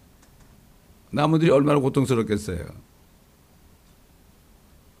말이에요. 나무들이 얼마나 고통스럽겠어요.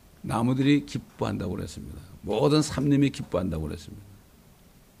 나무들이 기뻐한다고 그랬습니다. 모든 삼림이 기뻐한다고 그랬습니다.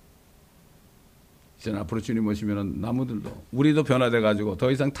 이제 앞으로 주님 오시면 나무들도 우리도 변화돼 가지고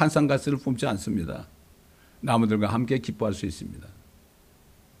더 이상 탄산가스를 뿜지 않습니다. 나무들과 함께 기뻐할 수 있습니다.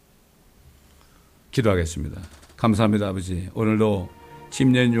 기도하겠습니다. 감사합니다, 아버지. 오늘도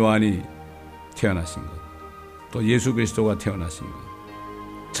침례 요한이 태어나신 것, 또 예수 그리스도가 태어나신 것,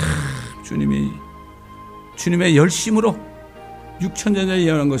 참 주님의 열심으로 6000년 전에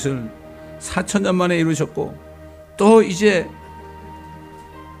예언한 것을 4000년 만에 이루셨고 또 이제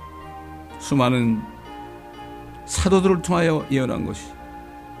수많은 사도들을 통하여 예언한 것이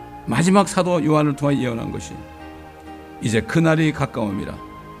마지막 사도 요한을 통하여 예언한 것이 이제 그날이 가까움이라.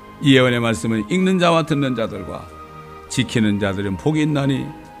 이 예언의 말씀은 읽는 자와 듣는 자들과 지키는 자들은 복이 있나니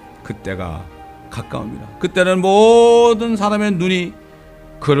그때가 가까움이라. 그때는 모든 사람의 눈이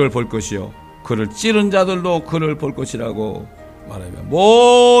그를 볼 것이요 그를 찌른 자들도 그를 볼 것이라고 말하며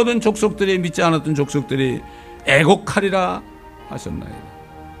모든 족속들이 믿지 않았던 족속들이 애곡하리라 하셨나이다.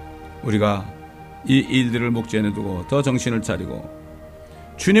 우리가 이 일들을 목전에 두고 더 정신을 차리고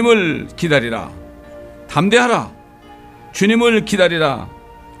주님을 기다리라. 담대하라. 주님을 기다리라.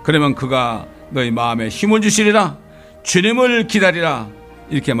 그러면 그가 너희 마음에 힘을 주시리라. 주님을 기다리라.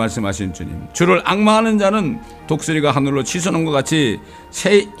 이렇게 말씀하신 주님. 주를 앙망하는 자는 독수리가 하늘로 치솟는 것 같이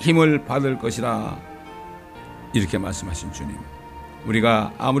새 힘을 받을 것이라. 이렇게 말씀하신 주님.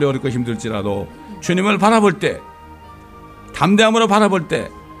 우리가 아무리 어렵고 힘들지라도 주님을 바라볼 때, 담대함으로 바라볼 때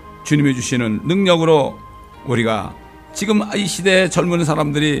주님이 주시는 능력으로 우리가 지금 이 시대의 젊은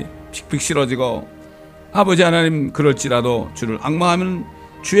사람들이 픽픽 쓰러지고 아버지 하나님 그럴지라도 주를 앙망하면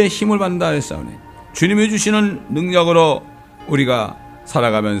주의 힘을 받는다 했사오니 주님이 주시는 능력으로 우리가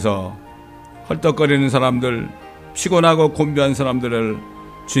살아가면서 헐떡거리는 사람들, 피곤하고 곤비한 사람들을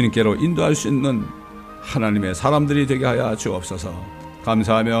주님께로 인도할 수 있는 하나님의 사람들이 되게 하여 주옵소서.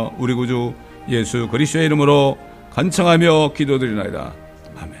 감사하며 우리 구주 예수 그리스도의 이름으로 간청하며 기도드리나이다.